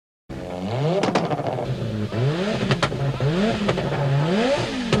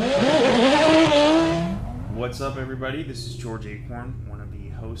What's up, everybody? This is George Acorn, one of the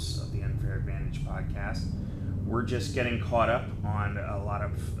hosts of the Unfair Advantage podcast. We're just getting caught up on a lot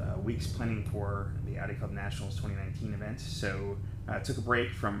of weeks planning for the Audi Club Nationals 2019 event. So took a break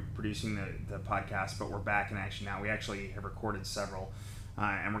from producing the podcast, but we're back in action now. We actually have recorded several,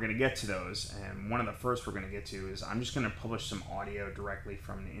 and we're going to get to those. And one of the first we're going to get to is I'm just going to publish some audio directly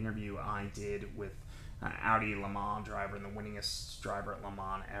from an interview I did with Audi Le Mans driver and the winningest driver at Le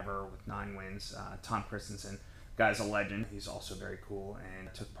Mans ever with 9 wins, Tom Kristensen. Guy's a legend. He's also very cool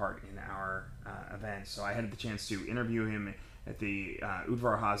and took part in our event. So I had the chance to interview him at the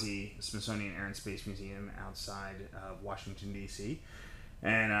Udvar Hazy Smithsonian Air and Space Museum outside of Washington, D.C.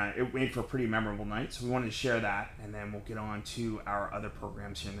 And it made for a pretty memorable night. So we wanted to share that, and then we'll get on to our other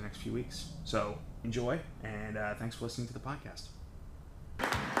programs here in the next few weeks. So enjoy, and thanks for listening to the podcast.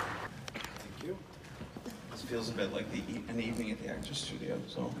 Thank you. This feels a bit like an evening at the Actors Studio.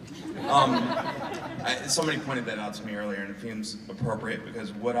 So, somebody pointed that out to me earlier, and it seems appropriate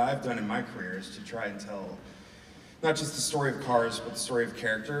because what I've done in my career is to try and tell not just the story of cars, but the story of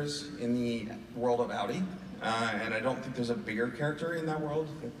characters in the world of Audi. And I don't think there's a bigger character in that world,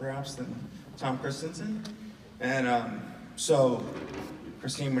 perhaps, than Tom Kristensen. And so,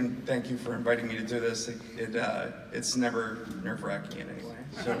 Christine, thank you for inviting me to do this. It's never nerve-wracking in any way.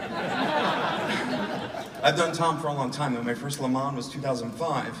 So, I've done Tom for a long time, though. My first Le Mans was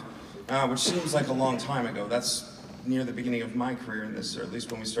 2005, which seems like a long time ago. That's near the beginning of my career in this, or at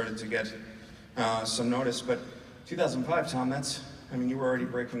least when we started to get some notice. But 2005, Tom, you were already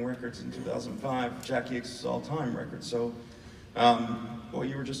breaking records in 2005, Jack Yates' all-time record. So, well,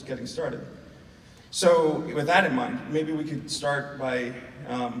 you were just getting started. So, with that in mind, maybe we could start by,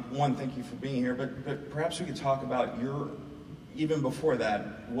 one, thank you for being here, but perhaps we could talk about even before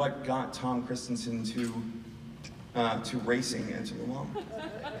that, what got Tom Kristensen to racing and to Le Mans?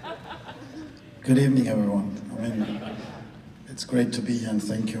 Good evening, everyone. It's great to be here, and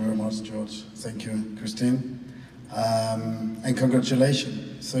thank you very much, George. Thank you, Christine. And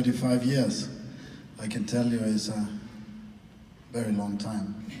congratulations, 35 years. I can tell you is a very long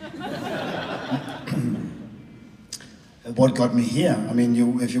time. What got me here?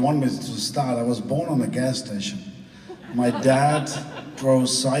 If you want me to start, I was born on a gas station. My dad drove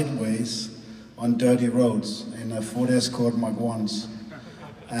sideways on dirty roads in a Ford Escort Mark 1s.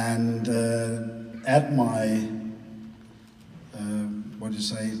 And at my, when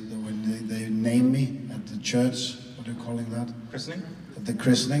they named me at the church, what are you calling that? Christening? At the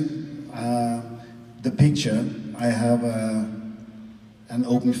christening, the picture, I have an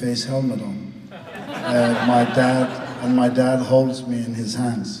open face helmet on. My dad holds me in his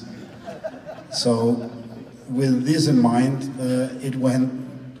hands. So, with this in mind, it went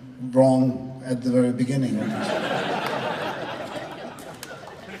wrong at the very beginning.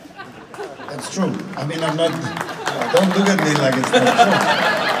 That's true. I'm not, don't look at me like it's not true.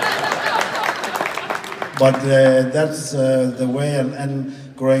 But that's the way, and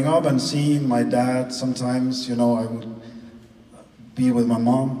growing up and seeing my dad, sometimes, I would be with my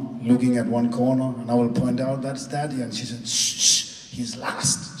mom, looking at one corner, and I will point out, that's Daddy, and she said, shh, shh, he's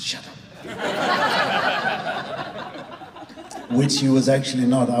last, shut up. Which he was actually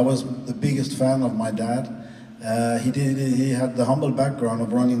not. I was the biggest fan of my dad. He had the humble background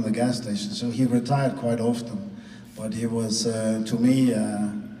of running the gas station, so he retired quite often. But he was, to me,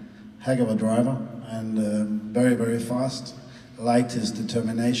 a heck of a driver, and very, very fast. Liked his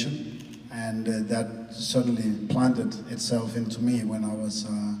determination, and that certainly planted itself into me when I was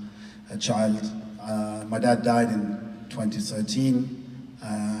a child. My dad died in 2013,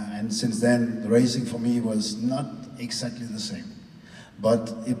 and since then the racing for me was not exactly the same.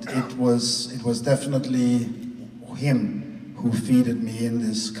 But it was definitely him who feeded me in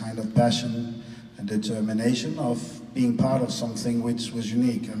this kind of passion and determination of being part of something which was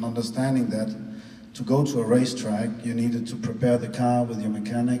unique, and understanding that to go to a racetrack you needed to prepare the car with your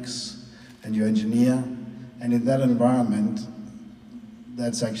mechanics and your engineer, and in that environment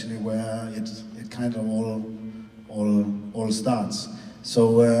that's actually where it kind of all starts.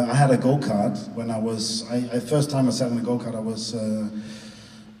 So I had a go-kart when first time I sat in a go-kart I was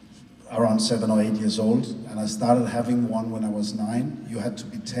around 7 or 8 years old, and I started having one when I was 9. You had to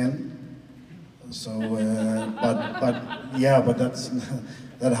be 10. So, but that's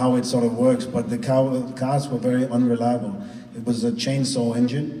how it sort of works. But the cars were very unreliable. It was a chainsaw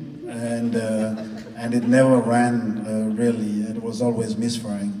engine, and it never ran really. It was always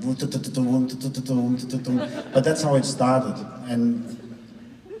misfiring. But that's how it started,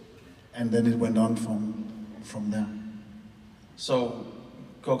 and then it went on from there. So,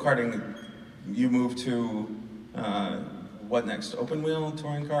 go-karting, you moved to what next? Open wheel,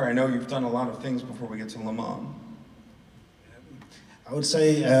 touring car? I know you've done a lot of things before we get to Le Mans. I would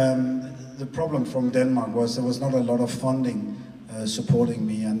say the problem from Denmark was there was not a lot of funding supporting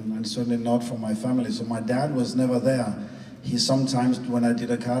me, and certainly not from my family. So my dad was never there. He sometimes, when I did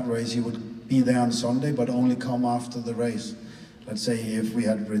a kart race, he would be there on Sunday, but only come after the race. Let's say if we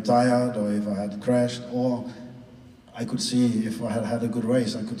had retired, or if I had crashed, or I could see if I had had a good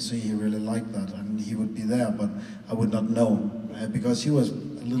race, I could see he really liked that, and he would be there, but I would not know, because he was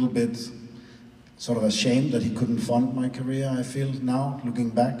a little bit sort of ashamed that he couldn't fund my career, I feel now, looking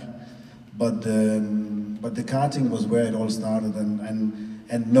back. But the karting was where it all started,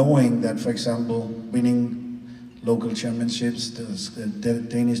 and knowing that, for example, winning local championships, the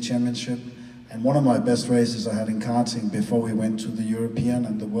Danish championship, and one of my best races I had in karting before we went to the European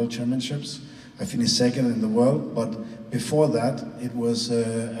and the World Championships. I finished second in the world, but before that it was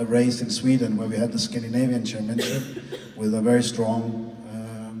a race in Sweden where we had the Scandinavian Championship with a very strong,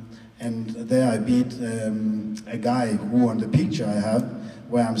 and there I beat a guy who on the picture I have,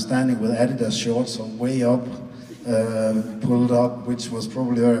 where I'm standing with Adidas shorts, so way up, pulled up, which was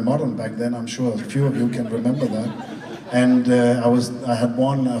probably very modern back then. I'm sure a few of you can remember that. And I had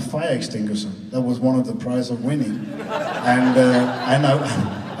won a fire extinguisher. That was one of the prize of winning. And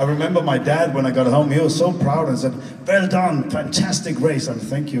I remember my dad when I got home. He was so proud and said, "Well done, fantastic race." And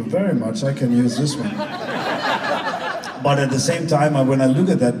thank you very much. I can use this one. But at the same time, when I look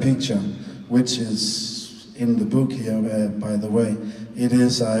at that picture, which is in the book here, by the way, it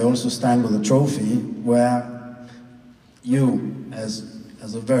is, I also stand with a trophy where you, as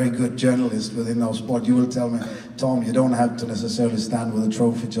a very good journalist within our sport, you will tell me, "Tom, you don't have to necessarily stand with a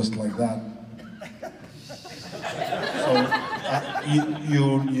trophy just like that." So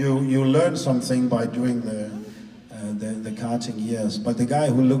you learn something by doing the karting years. But the guy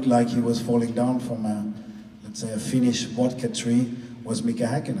who looked like he was falling down from let's say a Finnish vodka tree was Mika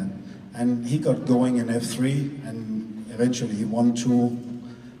Häkkinen, and he got going in F3, and eventually he won 2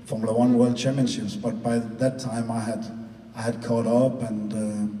 Formula 1 World Championships. But by that time I had caught up, and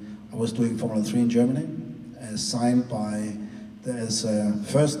I was doing Formula 3 in Germany, signed by,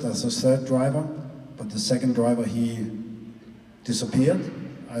 first as a third driver, but the second driver, he disappeared.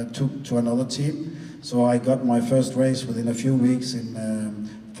 I took to another team, so I got my first race within a few weeks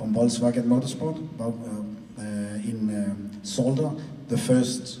from Volkswagen Motorsport in Zolder, the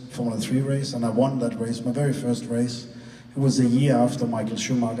first Formula 3 race, and I won that race, my very first race. It was a year after Michael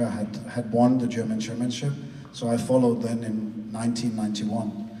Schumacher had won the German championship. So I followed then in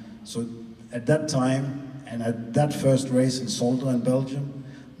 1991. So at that time, and at that first race in Zolder in Belgium,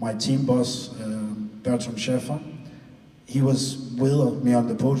 my team boss, Bertram Schäfer, he was with me on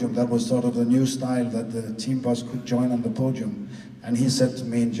the podium. That was sort of the new style, that the team boss could join on the podium. And he said to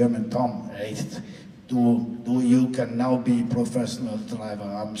me in German, "Tom, you can now be professional driver,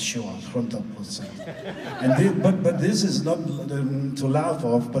 I'm sure, 100%. But this is not to laugh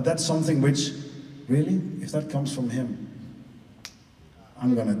off, but that's something which, really, if that comes from him,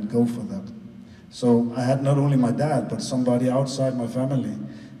 I'm gonna go for that. So I had not only my dad, but somebody outside my family,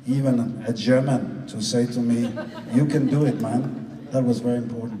 even a German, to say to me, "You can do it, man." That was very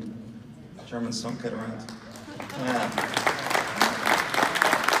important. Germans don't get around. Yeah.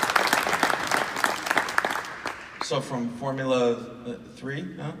 So from Formula 3,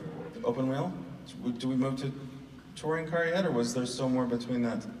 open wheel, do we move to touring car yet, or was there still more between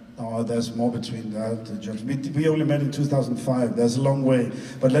that? Oh, there's more between that, George. We only met in 2005. There's a long way,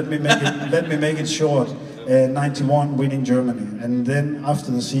 but let me make it short. 91, winning Germany, and then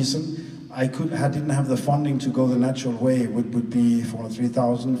after the season, I didn't have the funding to go the natural way. It would be Formula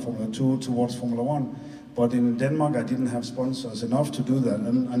 3000, Formula 2 towards Formula 1. But in Denmark, I didn't have sponsors enough to do that,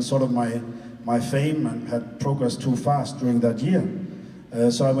 and sort of my fame had progressed too fast during that year.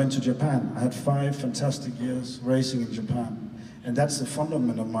 So I went to Japan. I had 5 fantastic years racing in Japan. And that's the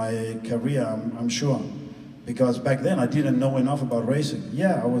fundament of my career, I'm sure. Because back then I didn't know enough about racing.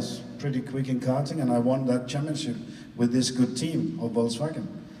 Yeah, I was pretty quick in karting, and I won that championship with this good team of Volkswagen.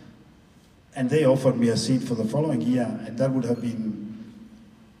 And they offered me a seat for the following year, and that would have been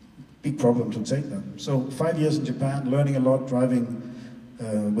a big problem to take that. So 5 years in Japan, learning a lot, driving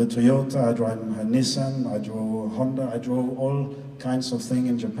with Toyota, I drove Nissan, I drove Honda, I drove all kinds of things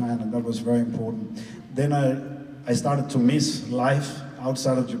in Japan, and that was very important. Then I started to miss life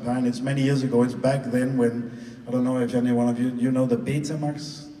outside of Japan. It's many years ago. It's back then when, I don't know if any one of you know the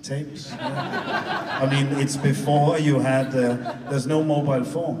Betamax tapes? Yeah. I mean, it's before you had, there's no mobile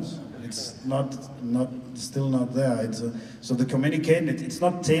phones. It's still not there. So the communicating, it's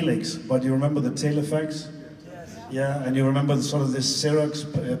not telex, but you remember the telefax? Yeah, and you remember sort of this Xerox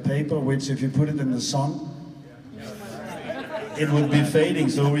paper, which if you put it in the sun, it would be fading.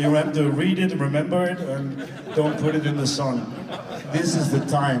 So you have to read it, remember it, and don't put it in the sun. This is the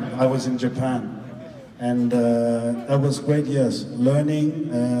time I was in Japan, and that was great years. Learning,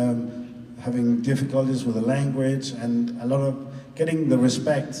 having difficulties with the language, and a lot of getting the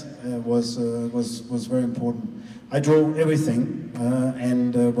respect was very important. I drove everything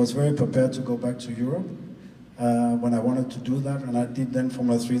and was very prepared to go back to Europe when I wanted to do that, and I did then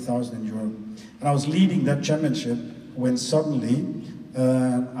Formula 3000 in Europe. And I was leading that championship when suddenly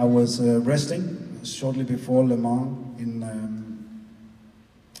I was resting shortly before Le Mans in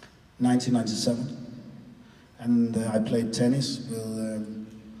 1997. And I played tennis with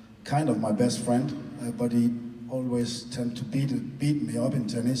kind of my best friend, but he always tended to beat me up in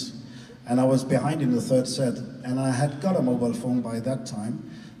tennis. And I was behind in the third set, and I had got a mobile phone by that time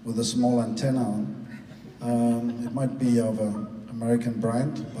with a small antenna on. It might be of an American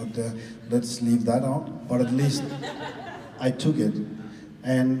brand, but let's leave that out. But at least I took it,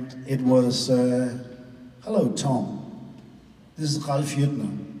 and it was, hello Tom, this is Ralf Jüttner.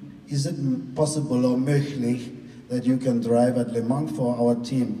 Is it possible or möglich that you can drive at Le Mans for our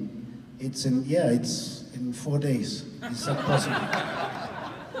team? It's in 4 days. Is that possible?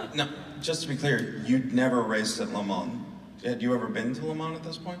 No, just to be clear, you'd never raced at Le Mans. Had you ever been to Le Mans at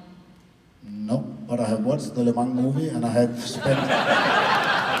this point? No, but I have watched the Le Mans movie, and I had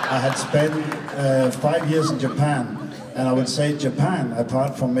spent 5 years in Japan, and I would say Japan,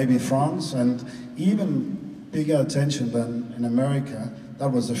 apart from maybe France, and even bigger attention than in America, that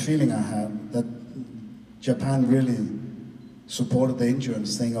was the feeling I had, that Japan really supported the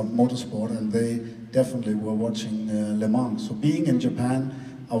endurance thing of motorsport, and they definitely were watching Le Mans. So being in Japan,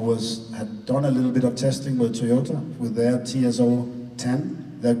 I had done a little bit of testing with Toyota, with their TS010,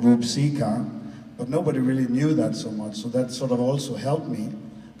 their Group C car, but nobody really knew that so much, so that sort of also helped me.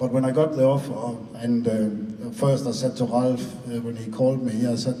 But when I got the offer, and first I said to Ralf, when he called me,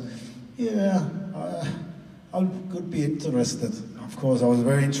 I said, yeah, I could be interested. Of course, I was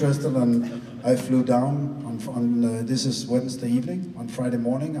very interested, and I flew down on this is Wednesday evening. On Friday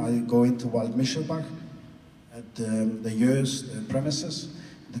morning, I go into Waldmischelbach at the Jörs premises.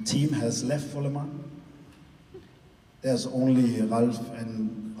 The team has left for Le Mans. There's only Ralf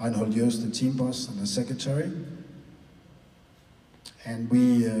and Reinhold Jörs, the team boss, and the secretary. And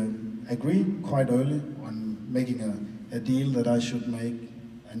we agreed quite early on making a deal that I should make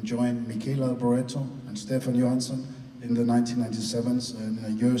and join Michele Alboreto and Stefan Johansson in the 1997s in a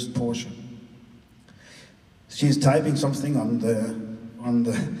Jörs Porsche. She's typing something on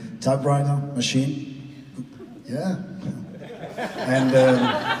the typewriter machine. Yeah.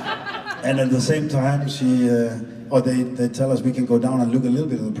 And at the same time, they tell us we can go down and look a little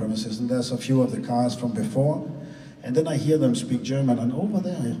bit at the premises, and there's a few of the cars from before. And then I hear them speak German, and over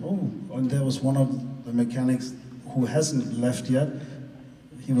there, and there was one of the mechanics who hasn't left yet.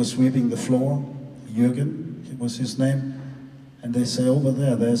 He was sweeping the floor, Jürgen was his name. And they say over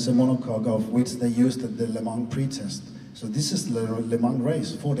there's a monocoque of which they used at the Le Mans pre-test. So this is the Le Mans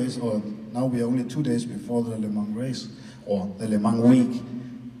race, 4 days, or now we are only 2 days before the Le Mans race, or the Le Mans week.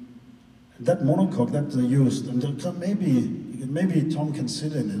 And that monocoque that they used, and maybe Tom can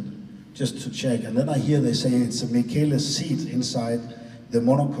sit in it, just to check. And then I hear they say it's a Michele's seat inside the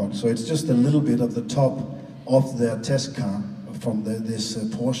monocoque. So it's just a little bit of the top of their test car from this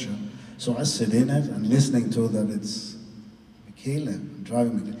Porsche. So I sit in it and listening to that it's Michele, I'm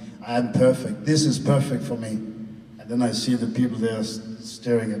driving Michele. I'm perfect. This is perfect for me. And then I see the people there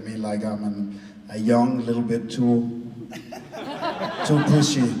staring at me like I'm a young, little bit too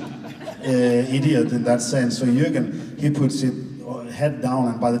pushy idiot in that sense. So Jürgen, he puts it head down,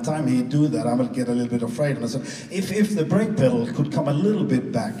 and by the time he do that, I will get a little bit afraid. And I said, if the brake pedal could come a little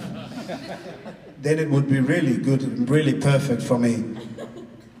bit back, then it would be really good and really perfect for me.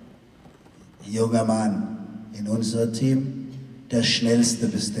 Junger Mann, in unser Team, der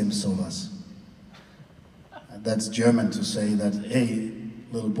Schnellste bestimmt sowas. And that's German to say that, hey,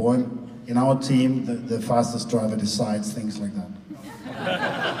 little boy, in our team, the fastest driver decides things like that.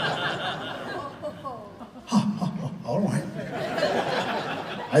 All right.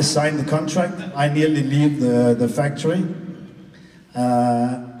 I signed the contract. I nearly leave the factory.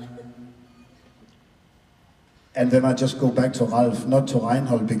 And then I just go back to Ralf, not to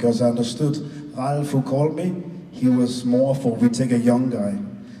Reinhold, because I understood Ralf, who called me, he was more for we take a young guy.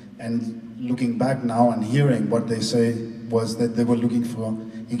 And looking back now and hearing what they say was that they were looking for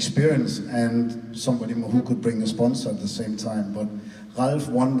experience and somebody who could bring a sponsor at the same time. But Ralf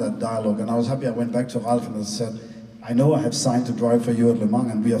won that dialogue, and I was happy. I went back to Ralf and I said, I know I have signed to drive for you at Le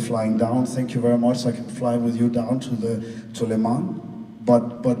Mans, and we are flying down. Thank you very much. I can fly with you down to Le Mans.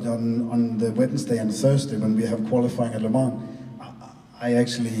 But on the Wednesday and Thursday, when we have qualifying at Le Mans, I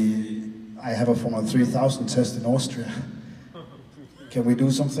have a Formula 3000 test in Austria. Can we do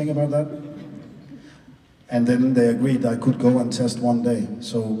something about that? And then they agreed I could go and test one day.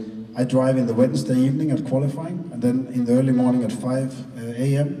 So I drive in the Wednesday evening at qualifying, and then in the early morning at 5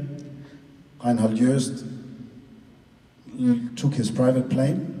 a.m., Reinhard Joest took his private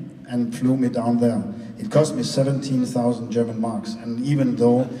plane and flew me down there. It cost me 17,000 German marks, and even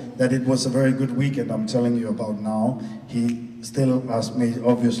though that it was a very good weekend I'm telling you about now, he still asked me,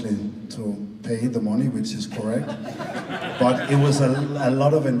 obviously, to pay the money, which is correct. But it was a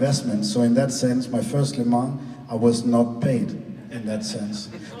lot of investment, so in that sense, my first Le Mans, I was not paid in that sense.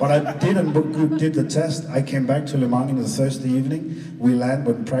 But I did the test. I came back to Le Mans on the Thursday evening. We land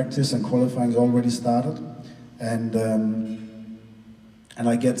when practice and qualifying already started, and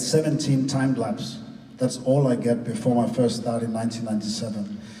I get 17 time laps. That's all I get before my first start in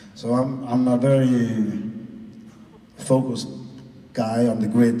 1997. So I'm a very focused guy on the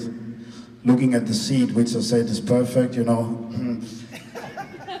grid, looking at the seat, which I said is perfect, you know.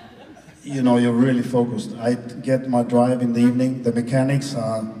 You know, you're really focused. I get my drive in the evening. The mechanics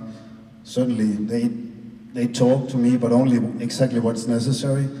are certainly, they talk to me, but only exactly what's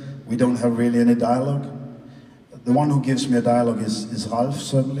necessary. We don't have really any dialogue. The one who gives me a dialogue is Ralf,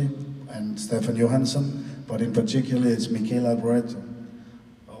 certainly, and Stefan Johansson, but in particular it's Michele Alboreto.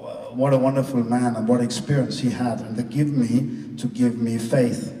 What a wonderful man and what experience he had, and they give me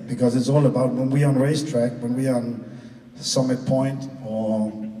faith, because it's all about when we are on racetrack, when we are on Summit Point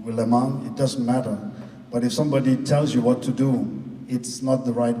or Le Mans, it doesn't matter. But if somebody tells you what to do, it's not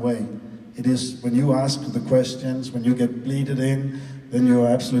the right way. It is when you ask the questions, when you get bleeded in, then you are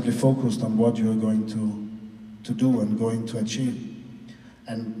absolutely focused on what you're going to do and going to achieve.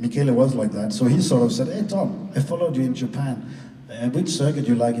 And Michele was like that, so he sort of said, "Hey Tom, I followed you in Japan. Which circuit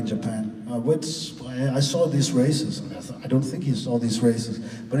do you like in Japan? I saw these races." And I don't think he saw these races,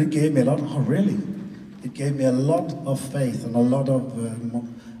 but it gave me a lot. Oh, really? It gave me a lot of faith and a lot of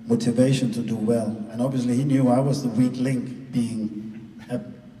motivation to do well. And obviously, he knew I was the weak link, being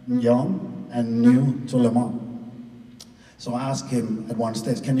young and new to Le Mans. So I asked him at one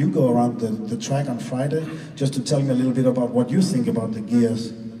stage, "Can you go around the track on Friday just to tell me a little bit about what you think about the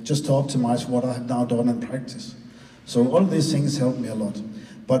gears, just to optimize what I have now done in practice?" So all these things helped me a lot.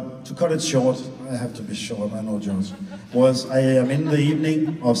 But to cut it short, I have to be short, I know, George, I am in the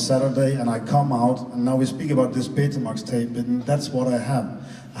evening of Saturday and I come out, and now we speak about this Betamax tape, and that's what I have.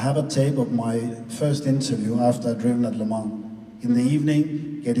 I have a tape of my first interview after I'd driven at Le Mans. In the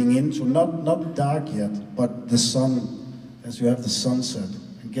evening, getting into, not dark yet, but the sun, as you have the sunset,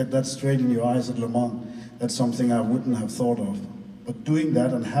 and get that straight in your eyes at Le Mans, that's something I wouldn't have thought of. But doing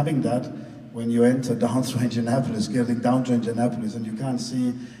that and having that, when you enter down to Indianapolis, getting down to Indianapolis, and you can't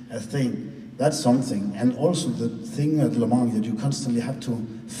see a thing, that's something. And also the thing at Le Mans, that you constantly have to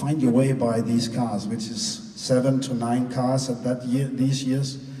find your way by these cars, which is 7 to 9 cars at these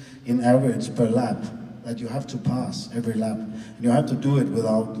years, in average per lap, that you have to pass every lap. And you have to do it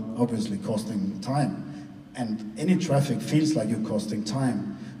without, obviously, costing time. And any traffic feels like you're costing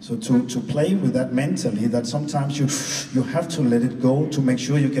time. So to play with that mentally, that sometimes you have to let it go to make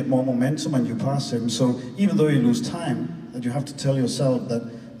sure you get more momentum and you pass him. So even though you lose time, that you have to tell yourself that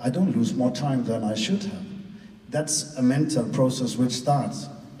I don't lose more time than I should have. That's a mental process which starts.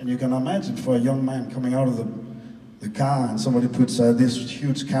 And you can imagine for a young man coming out of the car and somebody puts this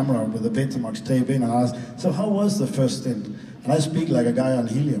huge camera with a Betamax tape in and asks, "So how was the first stint?" And I speak like a guy on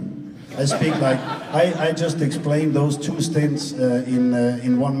helium. I speak like, I just explained those 2 stints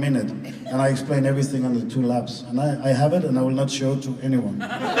in 1 minute, and I explain everything on the 2 laps. And I have it, and I will not show it to anyone.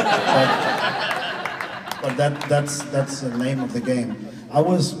 But that's the name of the game. I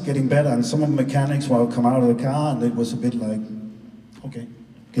was getting better, and some of the mechanics will come out of the car, and it was a bit like, okay,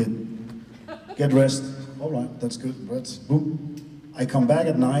 good. Get rest. All right, that's good. Rest. Boom. I come back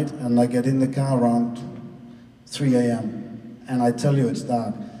at night, and I get in the car around 3 a.m. And I tell you, it's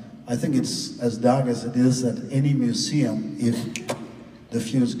dark. I think it's as dark as it is at any museum if the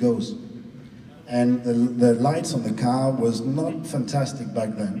fuse goes. And the lights on the car was not fantastic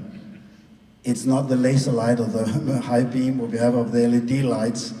back then. It's not the laser light or the high beam what we have of the LED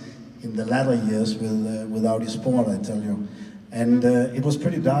lights in the latter years with Audi Sport, I tell you. And it was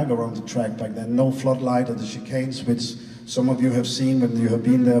pretty dark around the track back then. No floodlight at the chicanes, which some of you have seen when you have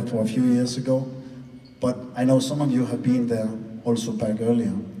been there for a few years ago. But I know some of you have been there also back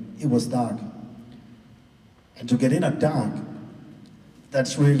earlier. It was dark. And to get in at dark,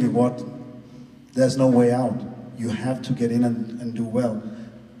 that's really there's no way out. You have to get in and do well.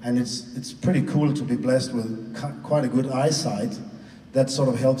 And it's pretty cool to be blessed with quite a good eyesight that sort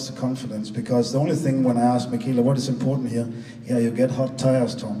of helps the confidence, because the only thing when I ask Michaela, what is important here? Yeah, you get hot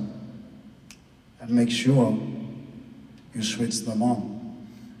tires, Tom, and make sure you switch them on.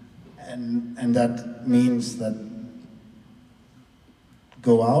 And that means that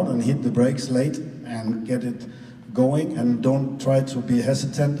go out and hit the brakes late and get it going, and don't try to be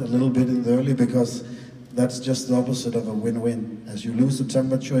hesitant a little bit in the early, because that's just the opposite of a win-win. As you lose the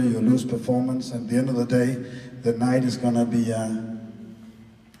temperature, you lose performance, and at the end of the day, the night is gonna be,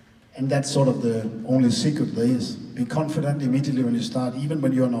 and that's sort of the only secret there is. Be confident immediately when you start, even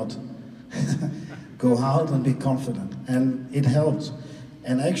when you're not. Go out and be confident, and it helps.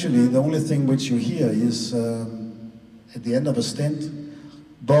 And actually, the only thing which you hear is, at the end of a stint,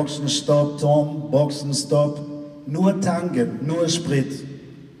 Boxen stop, Tom, Boxen stop, nur tanken, nur Sprit.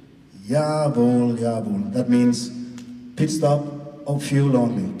 Jawohl, jawohl. That means pit stop or fuel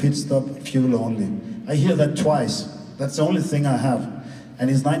only, pit stop, fuel only. I hear that twice. That's the only thing I have. And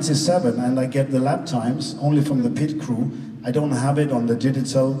it's 97, and I get the lap times only from the pit crew. I don't have it on the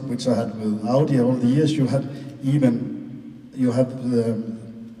digital, which I had with Audi all the years. You have the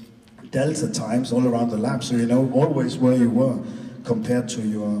delta times all around the lap, so you know always where you were compared to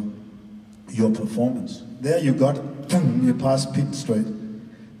your performance. There you got, you passed pit straight,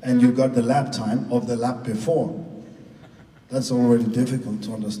 and you got the lap time of the lap before. That's already difficult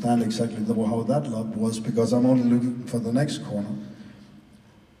to understand exactly how that lap was, because I'm only looking for the next corner.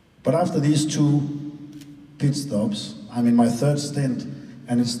 But after these 2 pit stops, I'm in my 3rd stint,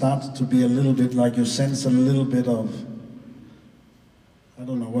 and it starts to be a little bit like you sense a little bit of, I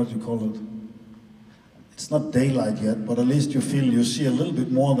don't know what you call it. It's not daylight yet, but at least you feel, you see a little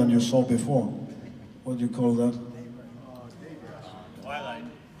bit more than you saw before. What do you call that? Twilight.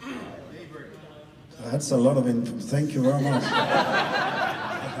 That's a lot of info. Thank you very much.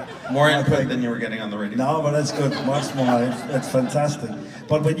 More input than you were getting on the radio. No, but that's good. Much more. It's fantastic.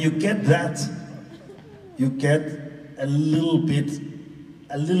 But when you get that, you get a little bit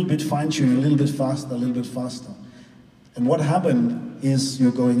fine-tuned, a little bit faster, a little bit faster. And what happened is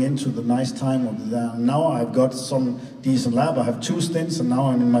you're going into the nice time of the day. Now I've got some decent lap. I have 2 stints, and now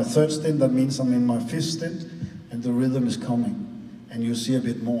I'm in my 3rd stint. That means I'm in my 5th stint, and the rhythm is coming. And you see a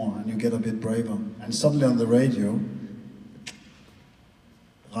bit more, and you get a bit braver. And suddenly on the radio,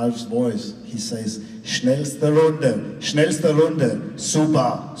 Ralf's voice, he says, schnellste Runde,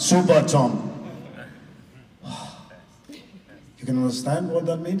 super, super Tom. You can understand what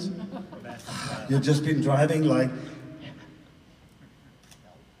that means? You've just been driving like,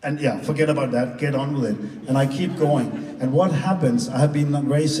 and yeah, forget about that, get on with it. And I keep going. And what happens, I have been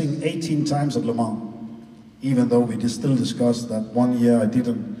racing 18 times at Le Mans, even though we still discussed that one year I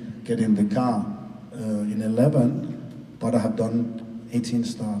didn't get in the car in 11, but I have done 18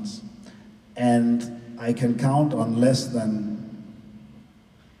 starts. And I can count on less than,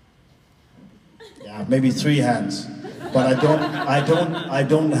 yeah, maybe 3 hands. But I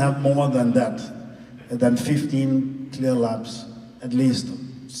don't have more than that, than 15 clear laps, at least.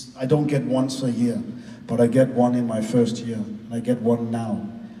 I don't get once a year, but I get one in my 1st year. And I get one now.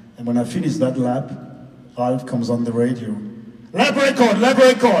 And when I finish that lap, Ralf comes on the radio. Lap record, lap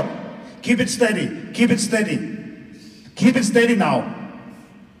record. Keep it steady, keep it steady. Keep it steady now.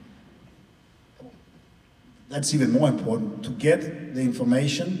 That's even more important, to get the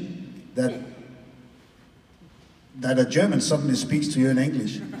information that a German suddenly speaks to you in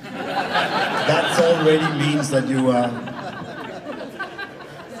English. That already means that you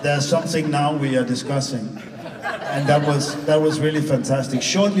there's something now we are discussing. And that was really fantastic.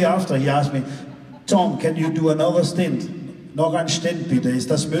 Shortly after he asked me, Tom, can you do another stint? Noch ein Stint bitte, ist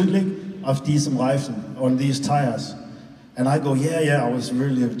das möglich? Auf diesem Reifen, on these tires. And I go, yeah, I was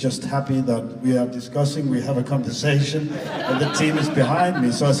really just happy that we are discussing, we have a conversation, and the team is behind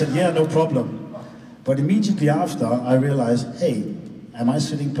me. So I said, yeah, no problem. But immediately after, I realized, hey, am I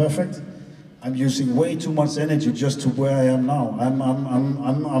sitting perfect? I'm using way too much energy just to where I am now. I'm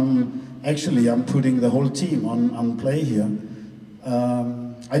putting the whole team on play here.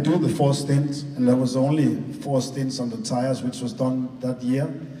 I do the 4 stints, and there was only 4 stints on the tires, which was done that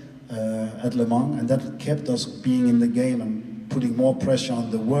year at Le Mans, and that kept us being in the game and putting more pressure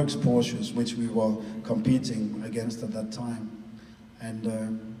on the works Porsches, which we were competing against at that time. And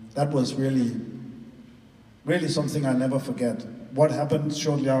that was really something I never forget. What happened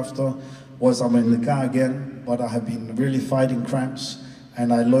shortly after was I'm in the car again, but I have been really fighting cramps,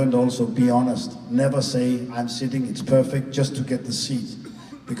 and I learned also, be honest, never say I'm sitting, it's perfect, just to get the seat,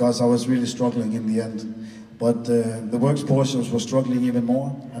 because I was really struggling in the end. But the works Porsches were struggling even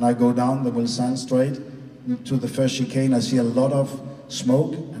more, and I go down the Mulsanne straight to the first chicane. I see a lot of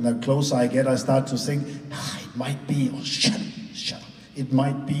smoke, and the closer I get, I start to think, it might be, oh, shut up, it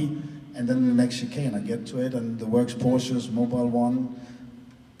might be, and then the next chicane, I get to it, and the works Porsche's Mobile One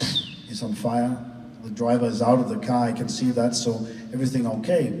is on fire. The driver is out of the car, I can see that, so everything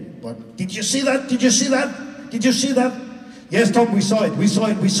okay. But did you see that? Did you see that? Did you see that? Yes, Tom, we saw it, we saw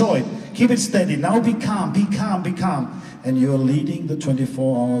it, we saw it. Keep it steady, now be calm, be calm, be calm. And you're leading the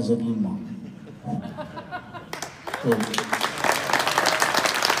 24 hours at Le Mans. Cool.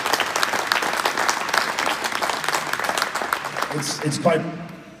 It's quite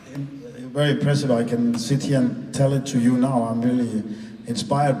very impressive. I can sit here and tell it to you now. I'm really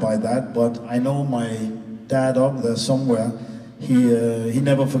inspired by that, but I know my dad up there somewhere, he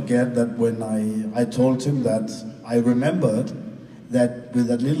never forget that when I told him that I remembered that with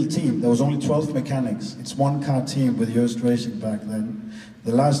that little team, there was only 12 mechanics. It's one car team with Joest Racing back then.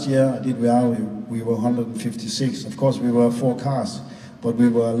 The last year I did with Audi, we were 156. Of course, we were 4 cars, but we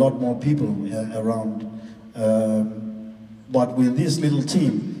were a lot more people around. But with this little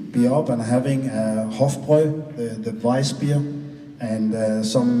team, be up and having Hofbräu, the Weissbier, and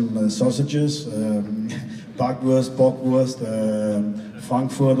some sausages, Backwurst, Bockwurst,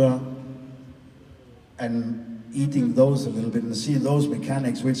 Frankfurter, and eating those a little bit and see those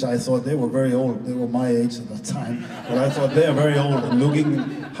mechanics, which I thought they were very old. They were my age at that time, but I thought they are very old, and looking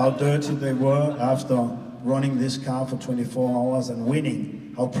how dirty they were after running this car for 24 hours and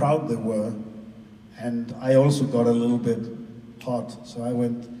winning, how proud they were. And I also got a little bit hot, so I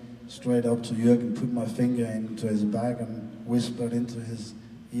went straight up to Jürgen, put my finger into his bag and whispered into his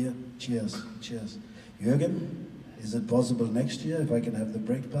ear, cheers, cheers. Jürgen, is it possible next year if I can have the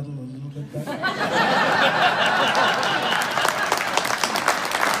brake pedal a little bit back?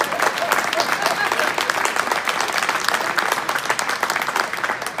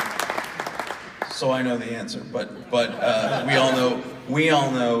 So I know the answer, but we all know.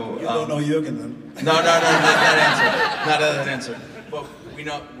 You don't know Jürgen then? No, not that answer. But we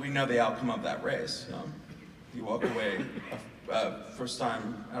know the outcome of that race. You walk away first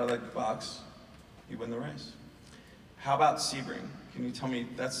time out of the box, you win the race. How about Sebring? Can you tell me,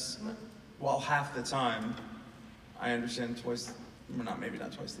 that's, well, half the time, I understand twice, well, maybe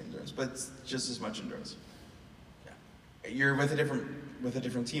not twice the endurance, but it's just as much endurance. Yeah. You're with a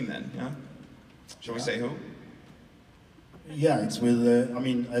different team then, yeah? Shall we say who? Yeah, it's with, I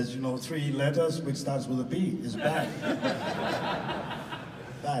mean, as you know, 3 letters, which starts with a B, is bad.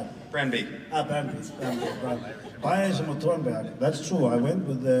 Bad. Brandby. Brandby. Bayerische Motorenwerk. That's true. I went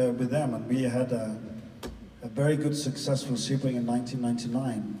with them, and we had a very good, successful Sebring in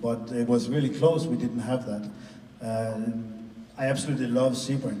 1999. But it was really close. We didn't have that. I absolutely love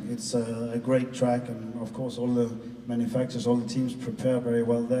Sebring. It's a great track, and of course, all the manufacturers, all the teams prepare very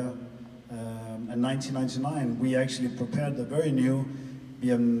well there. In 1999, we actually prepared the very new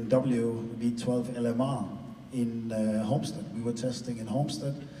BMW V12 LMR in Homestead. We were testing in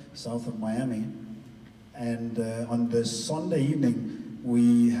Homestead, south of Miami. And on the Sunday evening,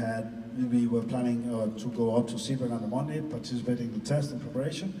 we were planning to go out to Sebring on the Monday, participating in the test and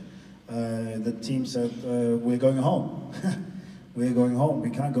preparation. The team said, we're going home. We're going home, we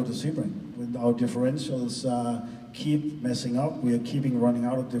can't go to Sebring. With our differentials keep messing up, we are keeping running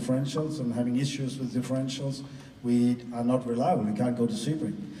out of differentials and having issues with differentials. We are not reliable, we can't go to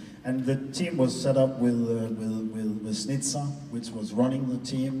Sebring. And the team was set up with Snitzer, which was running the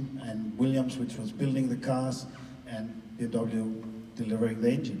team, and Williams, which was building the cars, and BMW delivering the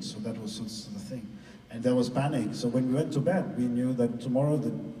engines. So that was the thing. And there was panic. So when we went to bed, we knew that tomorrow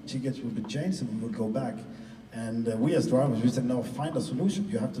the tickets would be changed and we would go back. And we as drivers, we said, no, find a solution.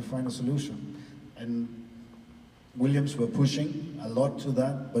 You have to find a solution. And Williams were pushing a lot to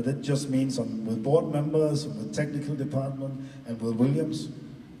that, but it just means with board members, with technical department, and with Williams.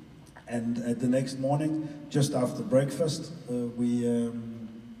 And the next morning, just after breakfast, we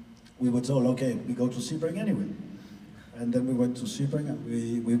were told, okay, we go to Sebring anyway. And then we went to Sebring, and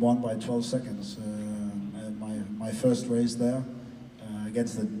we won by 12 seconds. My first race there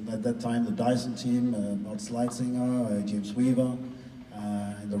against at that time the Dyson team, Mats Leitzinger, James Weaver,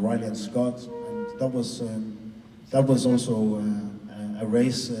 and the Riley and Scott, and that was also a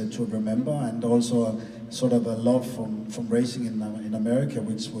race to remember, and also sort of a love from racing in America,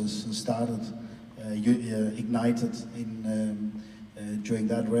 which was started, ignited during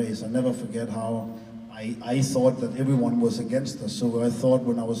that race. I never forget how I thought that everyone was against us. So I thought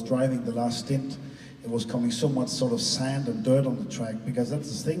when I was driving the last stint, it was coming so much sort of sand and dirt on the track, because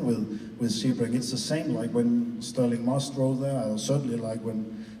that's the thing with Sebring. It's the same like when Sterling Moss drove there, or certainly like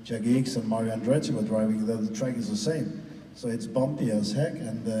when Jack Ickx and Mario Andretti were driving there, the track is the same. So it's bumpy as heck,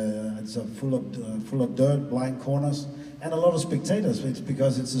 and it's full of dirt, blind corners, and a lot of spectators. It's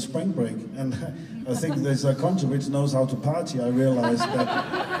because it's a spring break, and I think there's a country which knows how to party. I realized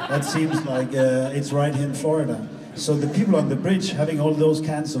that seems like it's right here in Florida. So the people on the bridge having all those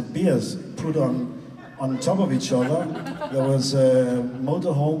cans of beers put on top of each other. There was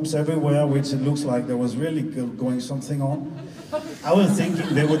motorhomes everywhere, which it looks like there was really going something on. I was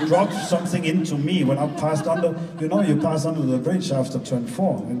thinking they would drop something into me when I passed under, you know, you pass under the bridge after turn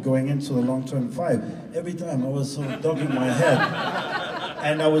 4 and going into the long turn 5. Every time I was sort of ducking my head.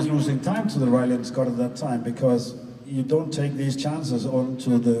 And I was losing time to the Riley and Scott at that time because you don't take these chances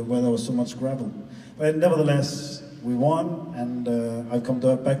onto where there was so much gravel. But nevertheless, we won, and I've come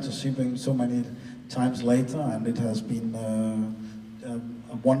back to Sebring so many times later, and it has been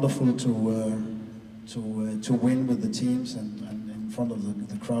wonderful to win with the teams and in front of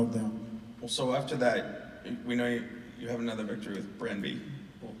the crowd there. Well, so after that, we know you have another victory with Brøndby.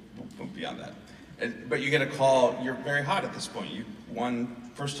 We'll beyond that. But you get a call. You're very hot at this point. You won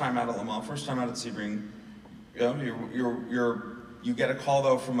first time out at Le Mans, first time out at Sebring. You know, you get a call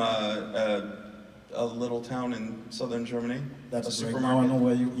though from a little town in southern Germany. That's right. Now I know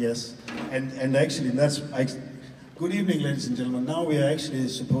where you. Yes, and actually good evening, ladies and gentlemen. Now we are actually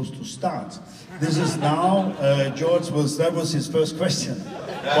supposed to start. This is now, that was his first question.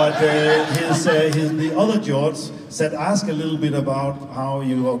 But the other George said, ask a little bit about how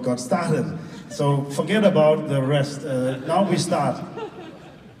you got started. So forget about the rest. Now we start.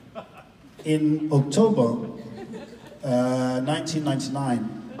 In October 1999,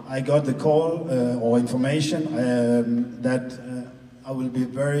 I got the call or information that I will be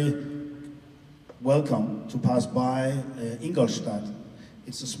very welcome to pass by Ingolstadt.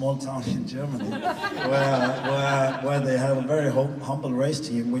 It's a small town in Germany where they have a very humble race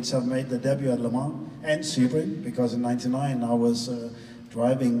team which have made the debut at Le Mans and Sebring, because in '99 I was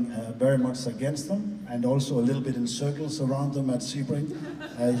driving very much against them and also a little bit in circles around them at Sebring,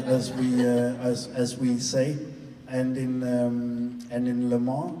 as we say. And in Le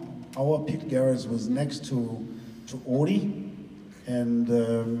Mans, our pit garage was next to Audi, and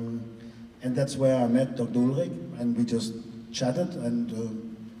that's where I met Dr. Ullrich, and we just chatted, and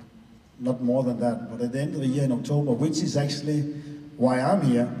not more than that. But at the end of the year in October, which is actually why I'm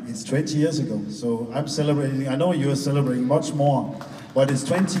here, it's 20 years ago. So I'm celebrating, I know you're celebrating much more, but it's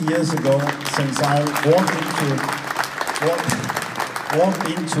 20 years ago since I walked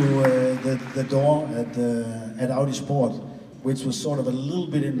into the door at Audi Sport, which was sort of a little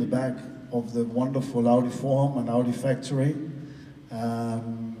bit in the back of the wonderful Audi Forum and Audi factory.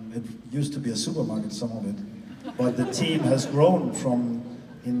 It used to be a supermarket, some of it. But the team has grown from,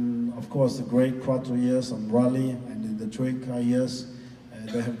 of course, the great Quattro years and Rally, and in the touring car years,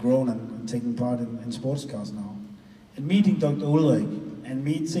 they have grown and taken part in sports cars now. And meeting Dr. Ullrich and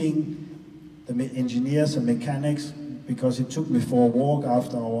meeting the engineers and mechanics, because it took me for a walk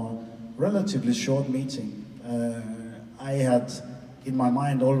after our relatively short meeting. I had, in my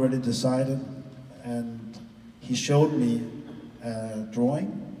mind, already decided, and he showed me a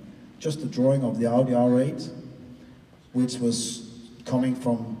drawing, just a drawing of the Audi R8, which was coming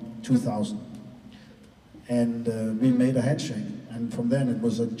from 2000. And we made a handshake, and from then it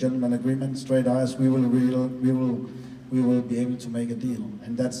was a gentleman agreement, straight eyes. We will be able to make a deal,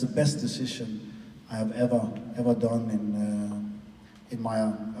 and that's the best decision I have ever done in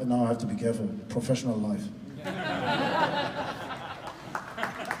my, now I have to be careful, professional life.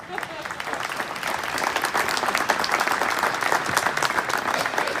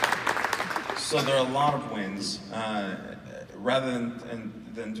 So there are a lot of wins. Rather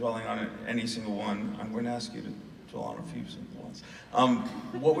than dwelling on any single one, I'm going to ask you to dwell on a few simple ones.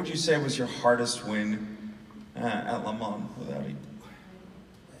 What would you say was your hardest win at Le Mans with Audi?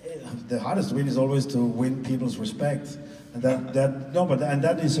 The hardest win is always to win people's respect, and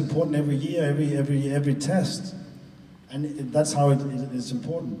that is important every year, every test, and that's how it is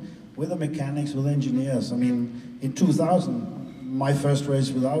important with the mechanics, with the engineers. I mean, in 2000. My first race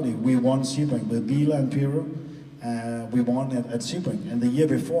with Audi, we won Sebring with Biela and Pirro. We won at Sebring, and the year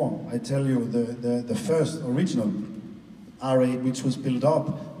before, I tell you, the first original R8, which was built up,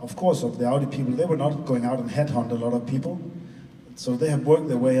 of course, of the Audi people. They were not going out and headhunt a lot of people, so they have worked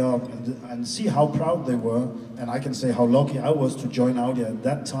their way up, and see how proud they were. And I can say how lucky I was to join Audi at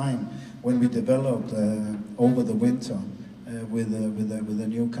that time when we developed over the winter with a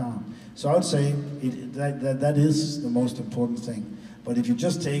new car. So I would say that is the most important thing. But if you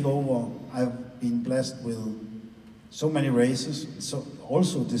just take over, I've been blessed with so many races, so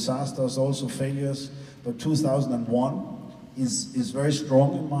also disasters, also failures. But 2001 is very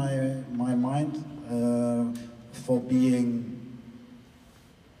strong in my mind for being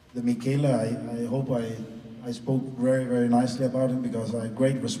the Michele. I hope I I spoke very, very nicely about him because I had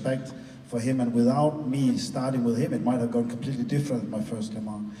great respect for him, and without me starting with him, it might have gone completely different my first Le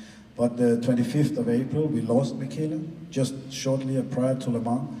Mans. But the 25th of April, we lost Michele just shortly prior to Le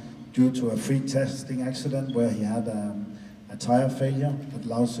Mans due to a free testing accident where he had a tire failure at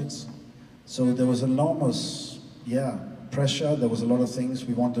Lausitz. So there was enormous, pressure. There was a lot of things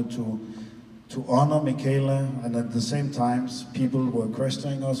we wanted to honor Michele, and at the same time, people were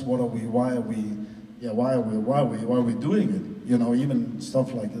questioning us. What are we? Why are we doing it? You know, even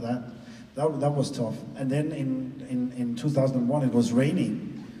stuff like that. That was tough. And then in 2001, it was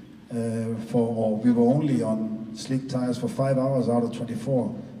raining. We were only on slick tires for 5 hours out of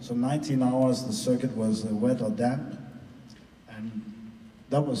 24. So 19 hours the circuit was wet or damp, and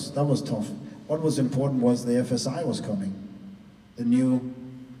that was tough. What was important was the FSI was coming, the new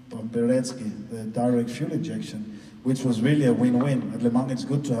from Beretsky, the direct fuel injection, which was really a win-win. At Le Mans, it's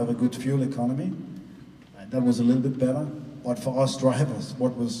good to have a good fuel economy. And that was a little bit better. But for us drivers,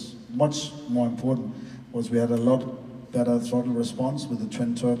 what was much more important was we had a lot better throttle response with the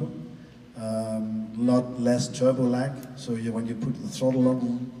twin turbo. Lot less turbo lag. So when you put the throttle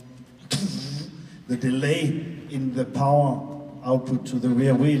on, the delay in the power output to the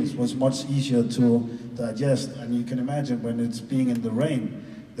rear wheels was much easier to digest. And you can imagine when it's being in the rain,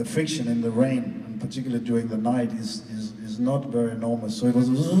 the friction in the rain, and particularly during the night, is not very enormous. So it was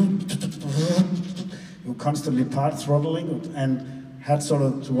you constantly part throttling and had sort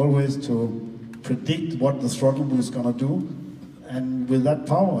of to always to predict what the throttle was going to do. And with that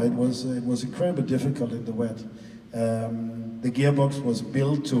power, it was incredibly difficult in the wet. The gearbox was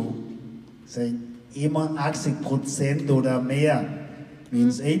built to say immer 80% oder mehr,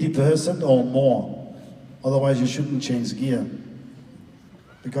 means 80% or more. Otherwise, you shouldn't change gear,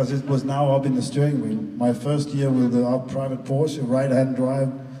 because it was now up in the steering wheel. My first year with our private Porsche, right-hand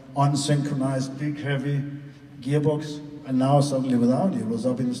drive, unsynchronized, big, heavy gearbox, and now suddenly without it was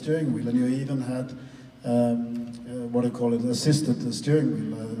up in the steering wheel, and you even had what do you call it, assisted steering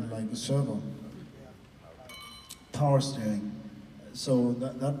wheel, like a servo, power steering. So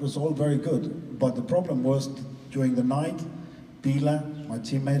that was all very good. But the problem was during the night, Bila, my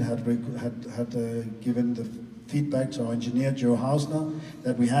teammate, had given the feedback to our engineer, Joe Hausner,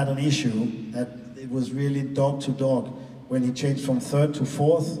 that we had an issue, that it was really dog to dog. When he changed from third to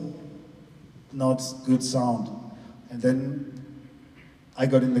fourth, not good sound. And then I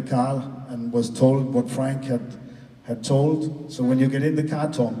got in the car and was told what Frank had told. So when you get in the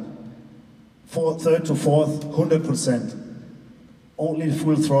car, Tom, third to fourth, 100%. Only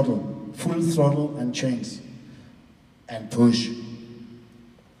full throttle and chains. And push.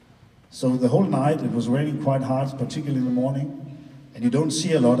 So the whole night it was raining quite hard, particularly in the morning. And you don't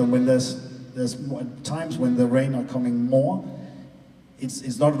see a lot, and when there's times when the rain are coming more,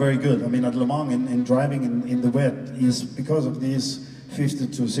 it's not very good. I mean, at Le Mans, in driving in the wet, is because of these 50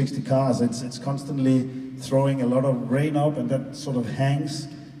 to 60 cars, it's constantly throwing a lot of rain up, and that sort of hangs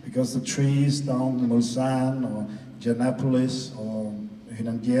because the trees down in Mulsanne or Giannapolis or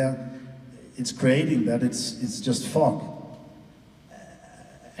Hunandière, it's creating that, it's just fog.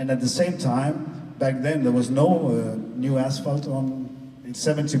 And at the same time, back then there was no new asphalt on.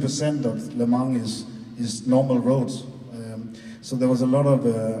 70% of Le Mans is normal roads. So there was a lot of,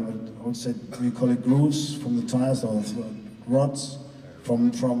 I would say, we call it grooves from the tires, or rods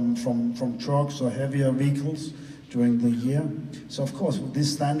from trucks or heavier vehicles during the year. So of course, with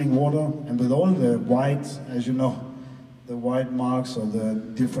this standing water and with all the white, as you know, the white marks or the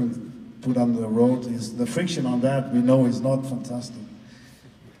different put on the road, is the friction on that we know is not fantastic.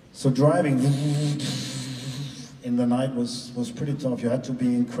 So driving in the night was pretty tough. You had to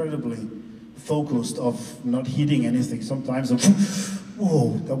be incredibly focused of not hitting anything. Sometimes,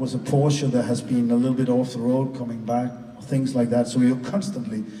 whoa, that was a Porsche that has been a little bit off the road coming back, things like that. So you're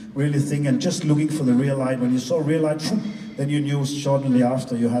constantly really thinking and just looking for the rear light. When you saw rear light, then you knew shortly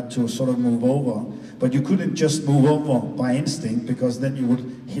after you had to sort of move over. But you couldn't just move over by instinct, because then you would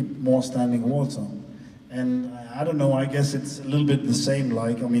hit more standing water. And I don't know, I guess it's a little bit the same,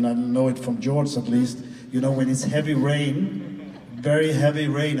 like, I mean, I know it from George at least, you know, when it's heavy rain, very heavy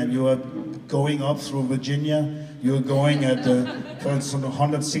rain, and you are going up through Virginia, you're going at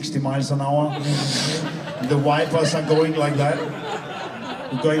 160 miles an hour, the wipers are going like that,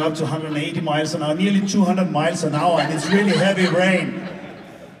 you're going up to 180 miles an hour, nearly 200 miles an hour, and it's really heavy rain.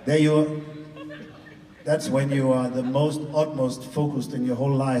 There you are. That's when you are the utmost focused in your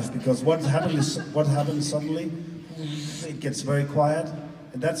whole life, because what happens suddenly, it gets very quiet,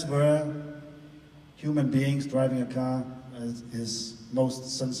 and that's where human beings driving a car is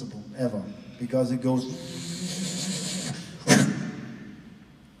most sensible ever, because it goes,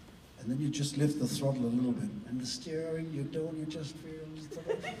 and then you just lift the throttle a little bit. And the steering, you just feel...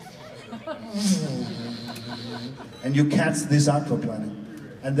 and you catch this aquaplaning.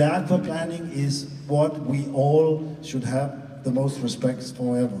 And the aquaplaning is what we all should have the most respect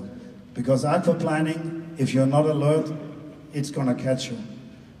for ever. Because aquaplaning, if you're not alert, it's gonna catch you.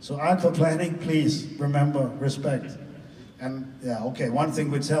 So aquaplaning, please remember, respect. And yeah, okay, one thing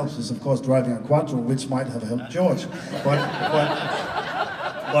which helps is of course driving a quattro, which might have helped George.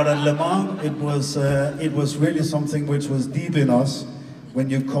 But at Le Mans, it was really something which was deep in us when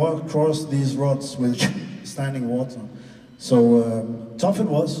you cross these rods with standing water. So tough it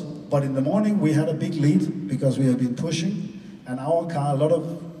was, but in the morning we had a big lead because we had been pushing, and our car, a lot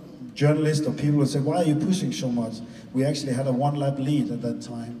of journalists or people would say, why are you pushing so much? We actually had a 1-lap lead at that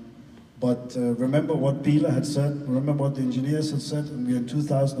time. But remember what Biela had said, remember what the engineers had said, and we were in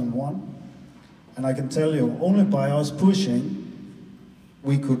 2001. And I can tell you, only by us pushing,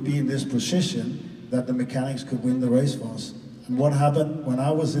 we could be in this position that the mechanics could win the race for us. And what happened when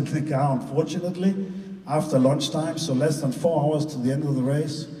I was in the car, unfortunately, after lunchtime, so less than 4 hours to the end of the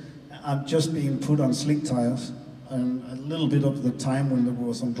race, I'm just being put on slick tires, and a little bit of the time when there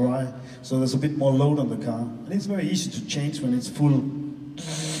was some dry, so there's a bit more load on the car. And it's very easy to change when it's full.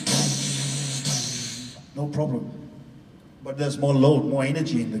 No problem. But there's more load, more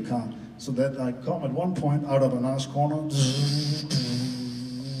energy in the car. So that I come at one point out of a nice corner,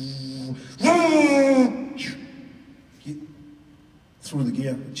 through the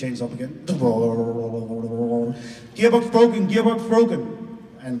gear, change up again. Gearbox broken.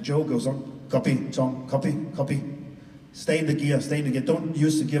 And Joe goes on, copy, Tom, copy. Stay in the gear. Don't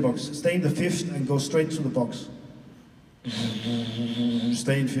use the gearbox. Stay in the 5th and go straight to the box.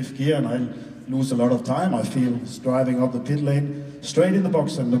 Stay in 5th gear, and I lose a lot of time, I feel, driving up the pit lane, straight in the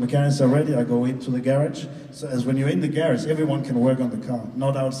box, and the mechanics are ready. I go into the garage. So as when you're in the garage, everyone can work on the car,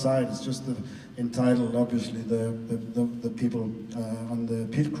 not outside. It's just entitled, obviously, the people on the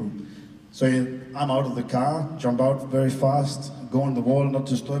pit crew. So I'm out of the car, jump out very fast, go on the wall, not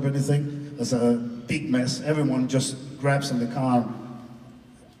disturb anything. There's a big mess. Everyone just grabs in the car.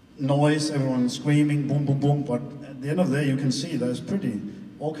 Noise, everyone screaming, boom, boom, boom. But at the end of the day, you can see there's pretty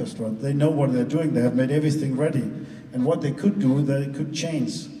orchestra. They know what they're doing. They have made everything ready. And what they could do, they could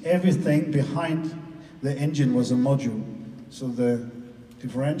change. Everything behind the engine was a module. So the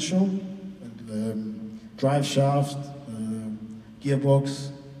differential, the drive shaft,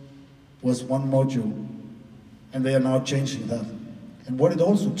 gearbox was one module. And they are now changing that. And what it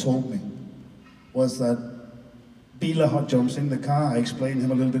also told me was that Biela jumps in the car. I explained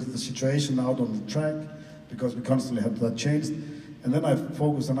him a little bit of the situation out on the track, because we constantly had that changed. And then I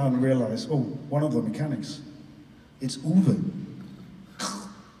focused on that and realized, oh, one of the mechanics, it's Uwe.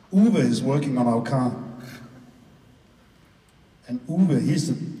 Uwe is working on our car. And Uwe, he's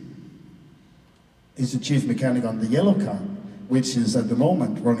the chief mechanic on the yellow car, which is at the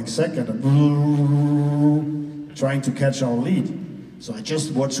moment running second and trying to catch our lead. So I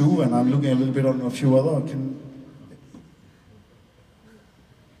just watch Uwe, and I'm looking a little bit on a few other.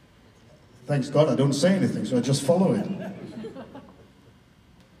 Thanks God I don't say anything, so I just follow it.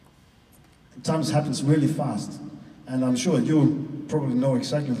 Times happens really fast, and I'm sure you probably know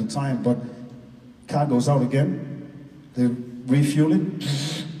exactly the time, but car goes out again, they refuel it,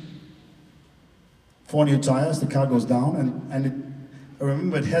 4 new tires, the car goes down, and I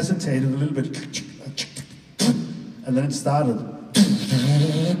remember it hesitated a little bit, and then it started.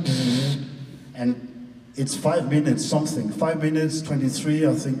 And it's 5 minutes something, 5 minutes 23,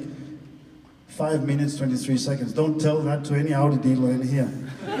 I think. 5 minutes, 23 seconds. Don't tell that to any Audi dealer in here.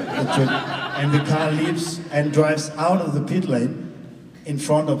 And the car leaves and drives out of the pit lane in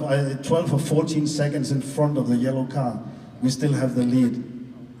front of, 12 or 14 seconds in front of the yellow car. We still have the lead.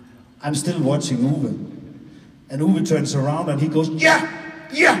 I'm still watching Uwe. And Uwe turns around and he goes, yeah,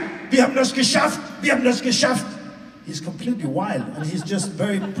 wir haben das geschafft, wir haben das geschafft. He's completely wild and he's just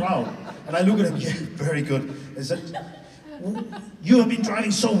very proud. And I look at him, yeah, very good. I said, you have been driving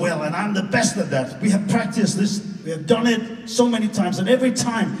so well, and I'm the best at that. We have practiced this, we have done it so many times, and every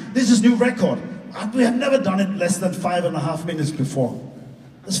time, this is new record. We have never done it less than 5.5 minutes before.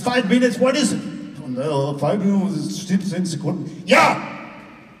 It's 5 minutes, what is it? 5 minutes, 17 Sekunden. Yeah!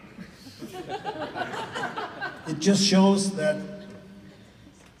 It just shows that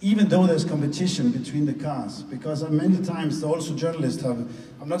even though there's competition between the cars, because many times also journalists have,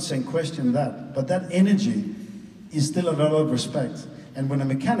 I'm not saying question that, but that energy is still a lot of respect. And when a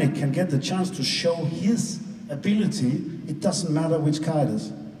mechanic can get the chance to show his ability, it doesn't matter which car it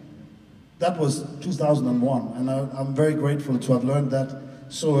is. That was 2001, and I'm very grateful to have learned that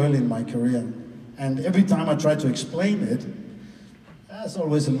so early in my career. And every time I try to explain it, There's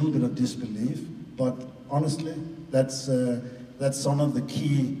always a little bit of disbelief, but honestly, that's one of the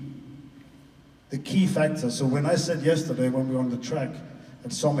key factors. So when I said yesterday when we were on the track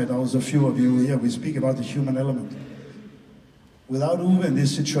at Summit, I was a few of you here, we speak about the human element. Without Uwe in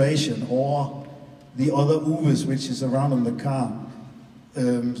this situation, or the other Uves which is around in the car,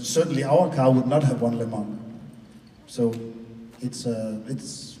 certainly our car would not have won Le Mans. So it's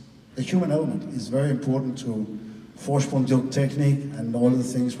the human element is very important to Vorsprung technique and all the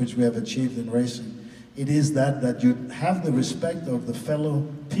things which we have achieved in racing. It is that you have the respect of the fellow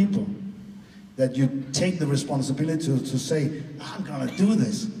people, that you take the responsibility to say, I'm gonna do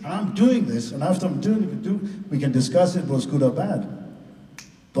this, and I'm doing this, and after I'm doing it, we can discuss it was good or bad.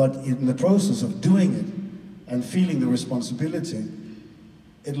 But in the process of doing it and feeling the responsibility,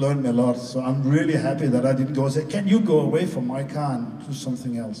 it learned me a lot. So I'm really happy that I didn't go and say, can you go away from my car and do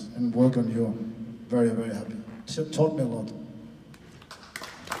something else and work on your? Very, very happy. It taught me a lot.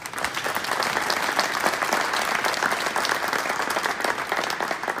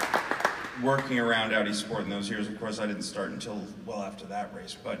 Working around Audi Sport in those years, of course, I didn't start until well after that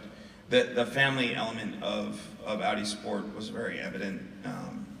race, but the family element of Audi Sport was very evident.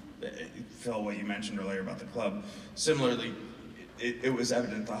 Phil, what you mentioned earlier about the club, similarly, it was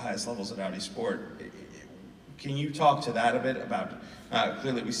evident at the highest levels at Audi Sport. Can you talk to that a bit about,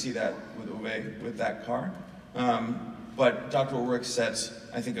 clearly we see that with Uwe, with that car, but Dr. Ulrich sets,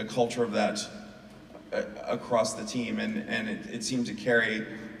 I think, a culture of that across the team, and it seemed to carry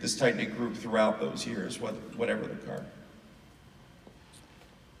this tight-knit group throughout those years, whatever the car.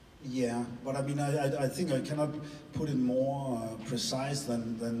 Yeah, but I mean, I think I cannot put it more precise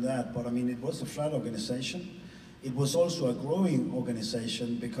than that, but I mean, it was a flat organization. It was also a growing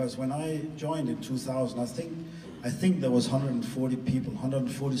organization, because when I joined in 2000, I think there was 140 people,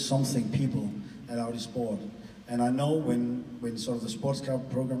 140 something people at Audi Sport. And I know when sort of the sports car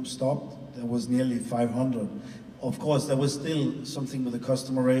program stopped, there was nearly 500. Of course, there was still something with the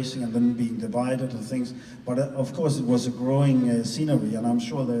customer racing and then being divided and things, but of course it was a growing scenery, and I'm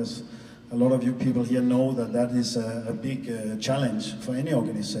sure there's a lot of you people here know that that is a big challenge for any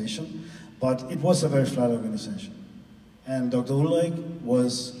organization, but it was a very flat organization. And Dr. Ulrich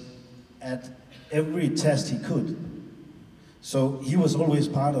was at every test he could. So he was always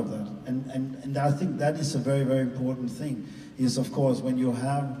part of that. And I think that is a very, very important thing, is of course when you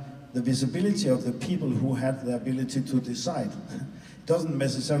have the visibility of the people who had the ability to decide. It doesn't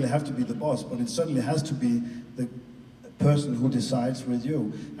necessarily have to be the boss, but it certainly has to be the person who decides with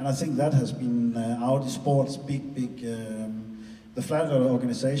you. And I think that has been Audi Sport's big, the flat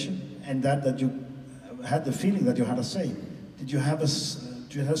organization, and that you had the feeling that you had a say. Did you have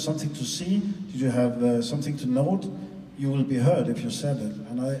something to see? Did you have something to note? You will be heard if you said it.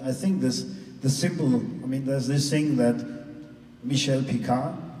 And I think there's this thing that Michel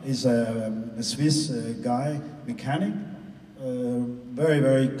Picard is a Swiss guy, mechanic, very,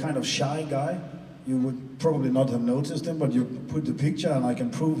 very kind of shy guy. You would probably not have noticed him, but you put the picture and I can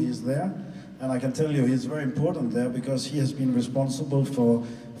prove he's there. And I can tell you he's very important there, because he has been responsible for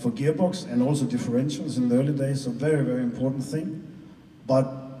gearbox and also differentials in the early days, so very, very important thing. But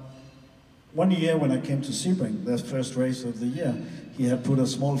one year when I came to Sebring, the first race of the year, he had put a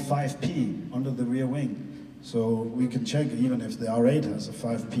small 5P under the rear wing. So we can check even if the R8 has a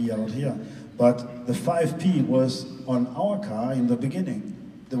 5P out here. But the 5P was on our car in the beginning,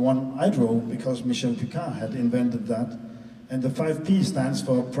 the one I drove, because Michel Picard had invented that. And the 5P stands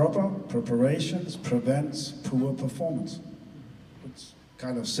for proper preparations prevents poor performance. It's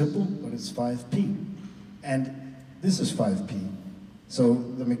kind of simple, but it's 5P. And this is 5P. So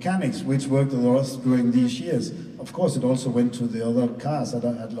the mechanics which worked with us during these years, of course it also went to the other cars at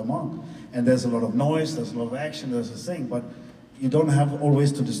Le Mans. And there's a lot of noise, there's a lot of action, there's a thing, but you don't have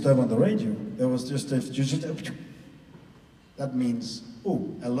always to disturb on the radio. There was just, that means, oh,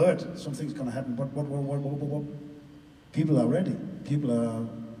 alert, something's gonna happen, what? People are ready,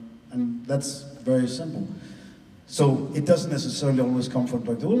 and that's very simple. So it doesn't necessarily always come from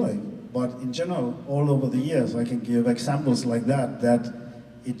Dr. Ulrich, but in general, all over the years, I can give examples like that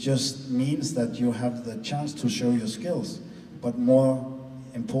it just means that you have the chance to show your skills, but more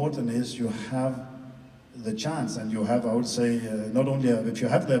important is you have the chance, and you have, I would say, not only if you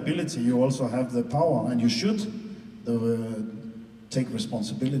have the ability, you also have the power, and you should take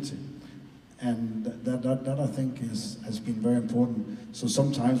responsibility. And that I think has been very important. So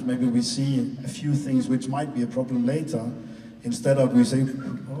sometimes maybe we see a few things which might be a problem later, instead of we say,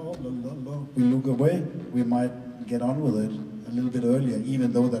 oh, we look away, we might get on with it a little bit earlier,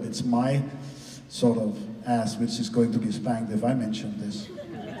 even though that it's my sort of ass which is going to be spanked if I mention this.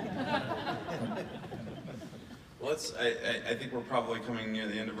 Well, I think we're probably coming near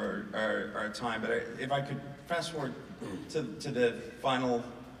the end of our time, but if I could fast forward to the final,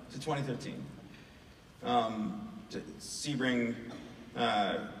 to 2013. Sebring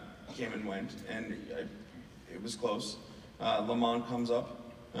came and went, and it was close. Le Mans comes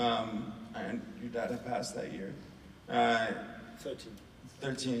up, and your dad had passed that year.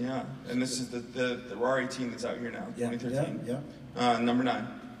 13, yeah. And this is the Rari team that's out here now, 2013. Yeah. Number 9.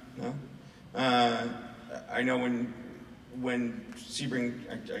 No? I know when Sebring,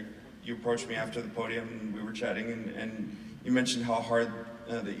 you approached me after the podium and we were chatting, and you mentioned how hard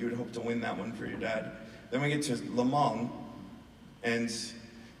that you would hope to win that one for your dad. Then we get to Le Mans, and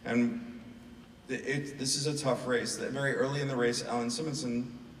this is a tough race. Very early in the race, Alan Simonsen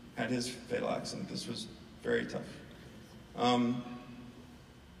had his fatal accident. This was very tough.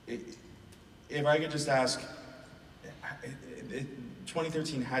 If I could just ask,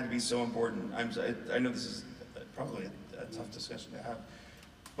 2013 had to be so important. I know this is probably a tough discussion to have,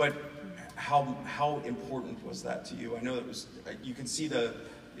 but how important was that to you? I know it was. You can see the.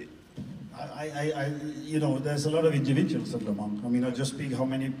 You know, there's a lot of individuals at Le Mans. I mean, I just speak how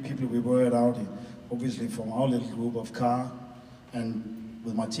many people we were at Audi. Obviously, from our little group of car, and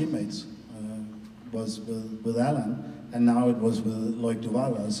with my teammates, was with Alan. And now it was with Loic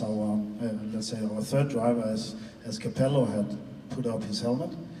Duval as our, let's say, our third driver, as Capello had put up his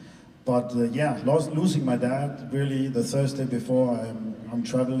helmet. But yeah, losing my dad really the Thursday before I'm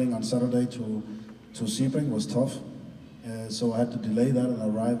traveling on Saturday to Sebring was tough. So I had to delay that and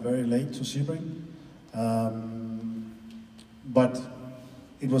arrive very late to Sebring. But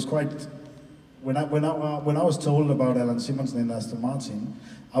it was quite. When I was told about Alan Simonsen in Aston Martin,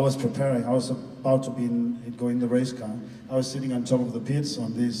 I was preparing. I was about to go in the race car. I was sitting on top of the pits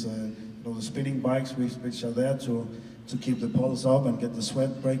on these, the spinning bikes, which are there to keep the pulse up and get the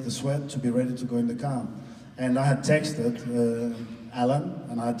sweat, break the sweat, to be ready to go in the car. And I had texted Alan,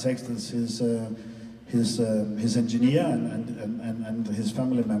 and I had texted his engineer and his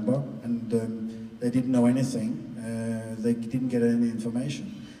family member, and they didn't know anything. They didn't get any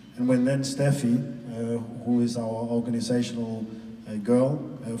information. And when then Steffi, who is our organizational girl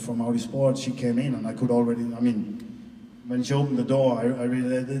from Audi Sports, she came in, and I could already, I mean, when she opened the door, I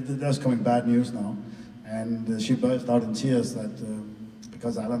really, there's coming bad news now. And she burst out in tears that,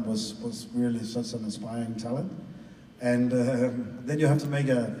 because Alan was really such an inspiring talent. And then you have to make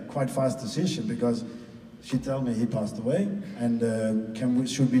a quite fast decision, because she told me he passed away, and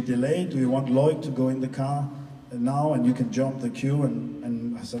should we delay? Do you want Loic to go in the car now, and you can jump the queue?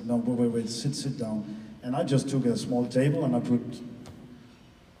 And I said, no, wait, sit down. And I just took a small table, and I put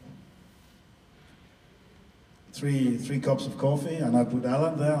three cups of coffee, and I put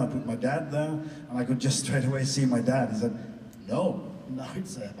Alan there, and I put my dad there, and I could just straight away see my dad. He said, no, now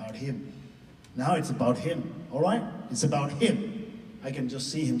it's about him. Now it's about him, all right? It's about him. I can just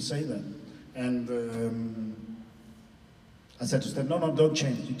see him say that. And I said to Steph, no, don't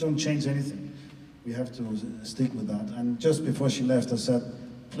change. You don't change anything. We have to stick with that. And just before she left, I said,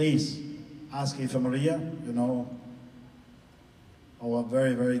 please ask Eva Maria, you know, our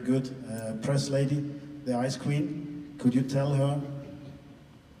very, very good press lady, the Ice Queen. Could you tell her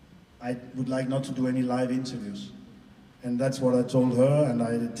I would like not to do any live interviews? And that's what I told her, and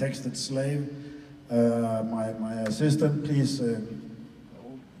I texted Slave, my assistant, please,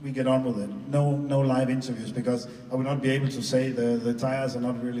 we get on with it. No live interviews, because I would not be able to say the tires are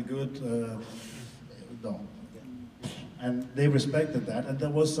not really good. No. And they respected that, and there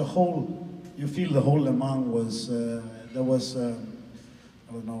was a whole, you feel the whole Le Mans was, there was, I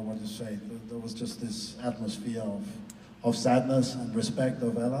don't know what to say, there was just this atmosphere of sadness and respect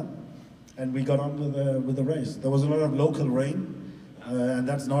of Alan. And we got on with the race. There was a lot of local rain, and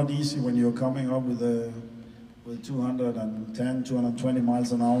that's not easy when you're coming up with 210, 220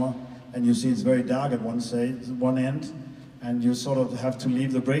 miles an hour, and you see it's very dark at one end, and you sort of have to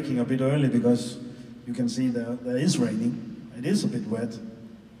leave the braking a bit early, because you can see there is raining. It is a bit wet,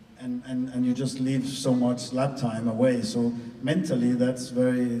 and you just leave so much lap time away. So mentally, that's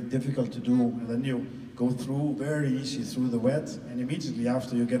very difficult to do. And then you go through very easy through the wet, and immediately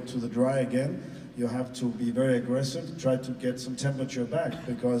after you get to the dry again, you have to be very aggressive, try to get some temperature back,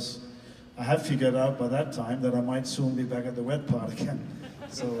 because I have figured out by that time that I might soon be back at the wet part again.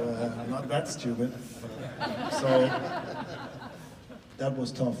 So I'm not that stupid. So that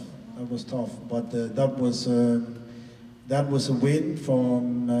was tough. That was tough. But that was a win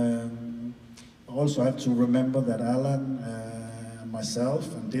from. I also have to remember that Alan,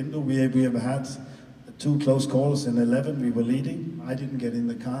 myself, and Dindo, we have had 2 close calls in 11. We were leading. I didn't get in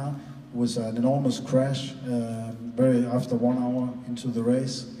the car. It was an enormous crash. After 1 hour into the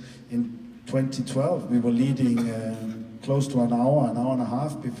race. In 2012, we were leading close to an hour and a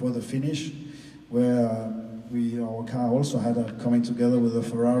half before the finish, where our car also had a coming together with a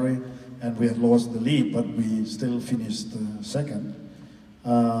Ferrari, and we had lost the lead, but we still finished second.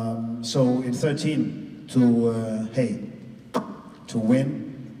 So in 13, to win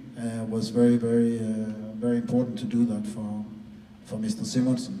was very, very, very important to do that for Mr.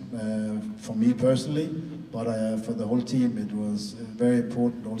 Simonsen. For me personally, but for the whole team, it was very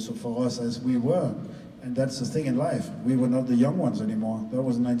important also for us as we were. And that's the thing in life. We were not the young ones anymore. That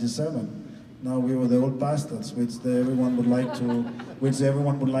was 97. Now we were the old bastards, which everyone would like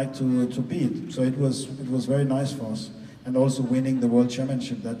to beat. So it was very nice for us. And also winning the World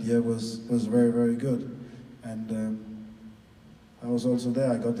Championship that year was very, very good. And I was also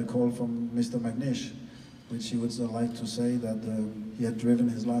there. I got the call from Mr. McNish, which he would like to say that he had driven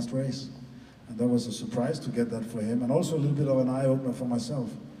his last race. And that was a surprise to get that for him, and also a little bit of an eye-opener for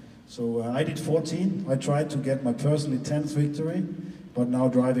myself. So I did 14. I tried to get my personally 10th victory, but now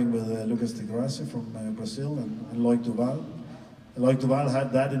driving with Lucas Di Grassi from Brazil and Loic Duval. Loic Duval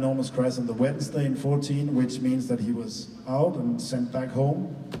had that enormous crash on the Wednesday in 14, which means that he was out and sent back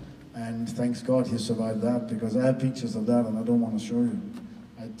home. And thanks God he survived that, because I have pictures of that and I don't want to show you.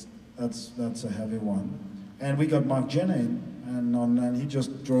 That's a heavy one. And we got Mark Jenner in, and he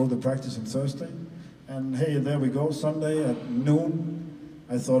just drove the practice on Thursday. And hey, there we go, Sunday at noon.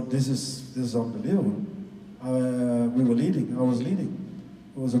 I thought, this is unbelievable. We were leading, I was leading.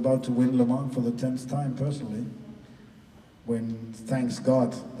 I was about to win Le Mans for the 10th time personally. When, thanks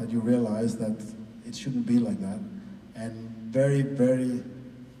God, that you realize that it shouldn't be like that. And very, very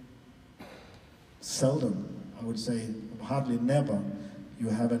seldom, I would say, hardly never, you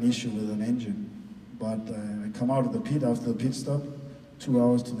have an issue with an engine. But I come out of the pit after the pit stop, 2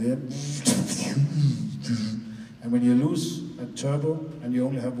 hours to the end. And when you lose a turbo, and you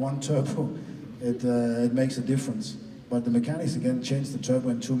only have one turbo, it makes a difference. But the mechanics again changed the turbo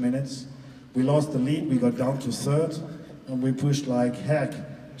in 2 minutes. We lost the lead, we got down to third, and we pushed like heck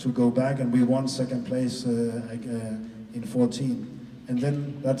to go back, and we won second place in 14. And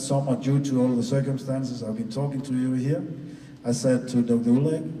then that summer, due to all the circumstances, I've been talking to you here, I said to Dr.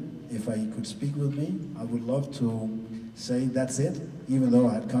 Ullrich, if I could speak with me, I would love to say that's it, even though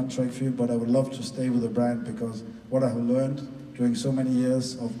I had contract for you, but I would love to stay with the brand, because what I have learned during so many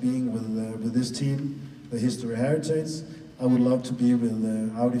years of being with this team, the History Heritage, I would love to be with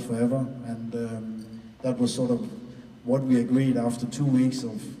Audi forever. And that was sort of what we agreed after 2 weeks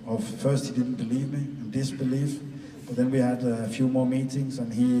of first he didn't believe me, and disbelief, but then we had a few more meetings,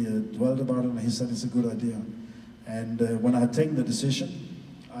 and he dwelled about it, and he said it's a good idea. And when I had taken the decision,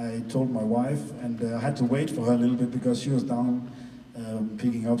 I told my wife, and I had to wait for her a little bit because she was down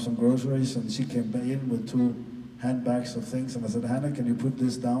picking up some groceries, and she came back in with 2 handbags of things, and I said, Hannah, can you put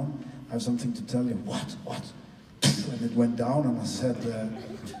this down? I have something to tell you. What? And it went down, and I said,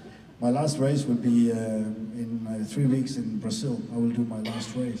 my last race will be in 3 weeks in Brazil. I will do my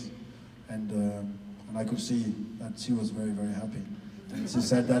last race. And I could see that she was very, very happy. And she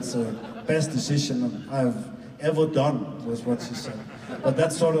said, that's the best decision I've ever done, was what she said. But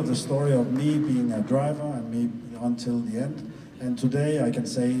that's sort of the story of me being a driver and me until the end. And today I can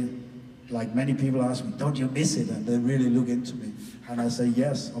say, like many people ask me, don't you miss it? And they really look into me. And I say,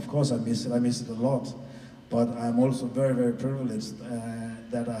 yes, of course I miss it. I miss it a lot. But I'm also very, very privileged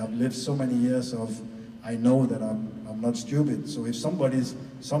that I have lived so many years of, I know that I'm not stupid. So if somebody's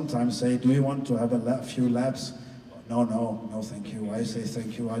sometimes say, do you want to have a few laps? No, thank you. I say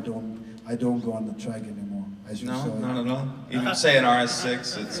thank you. I don't go on the track anymore. No, not at all. You could say an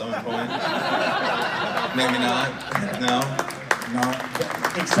RS6 at some point. Maybe not. No,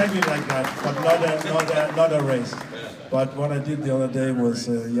 exactly like that, but not a race. But what I did the other day was,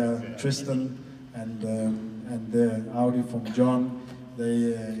 Tristan and Audi from John,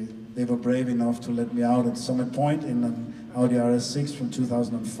 they were brave enough to let me out at Summit Point in an Audi RS6 from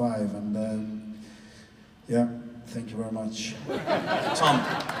 2005, and yeah, thank you very much. Tom,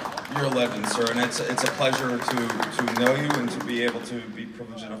 you're a legend, sir, and it's a pleasure to know you and to be able to be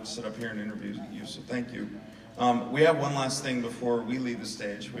privileged enough to sit up here and interview you, so thank you. We have one last thing before we leave the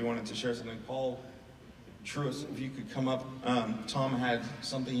stage. We wanted to share something. Paul Truus, if you could come up. Tom had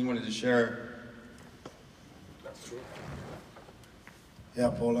something he wanted to share. That's true. Yeah,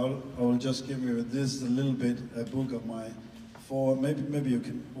 Paul, I will just give you this a little bit, a book of my maybe you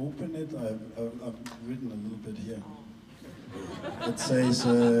can open it. I've written a little bit here. It says,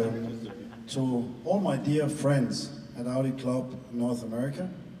 to all my dear friends at Audi Club North America,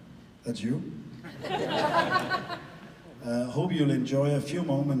 that's you. Hope you'll enjoy a few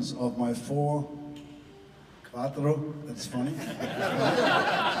moments of my 4 Quattro, that's funny.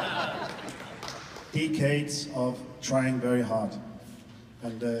 decades of trying very hard.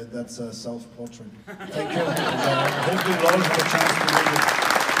 And that's a self-portrait. Thank you. I hope you all have a chance to read it.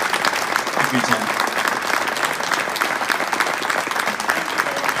 Thank you, Tom.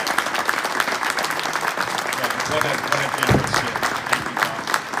 What a generous gift. Thank you, Tom.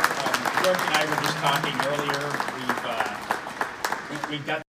 George and I were just talking earlier. We've got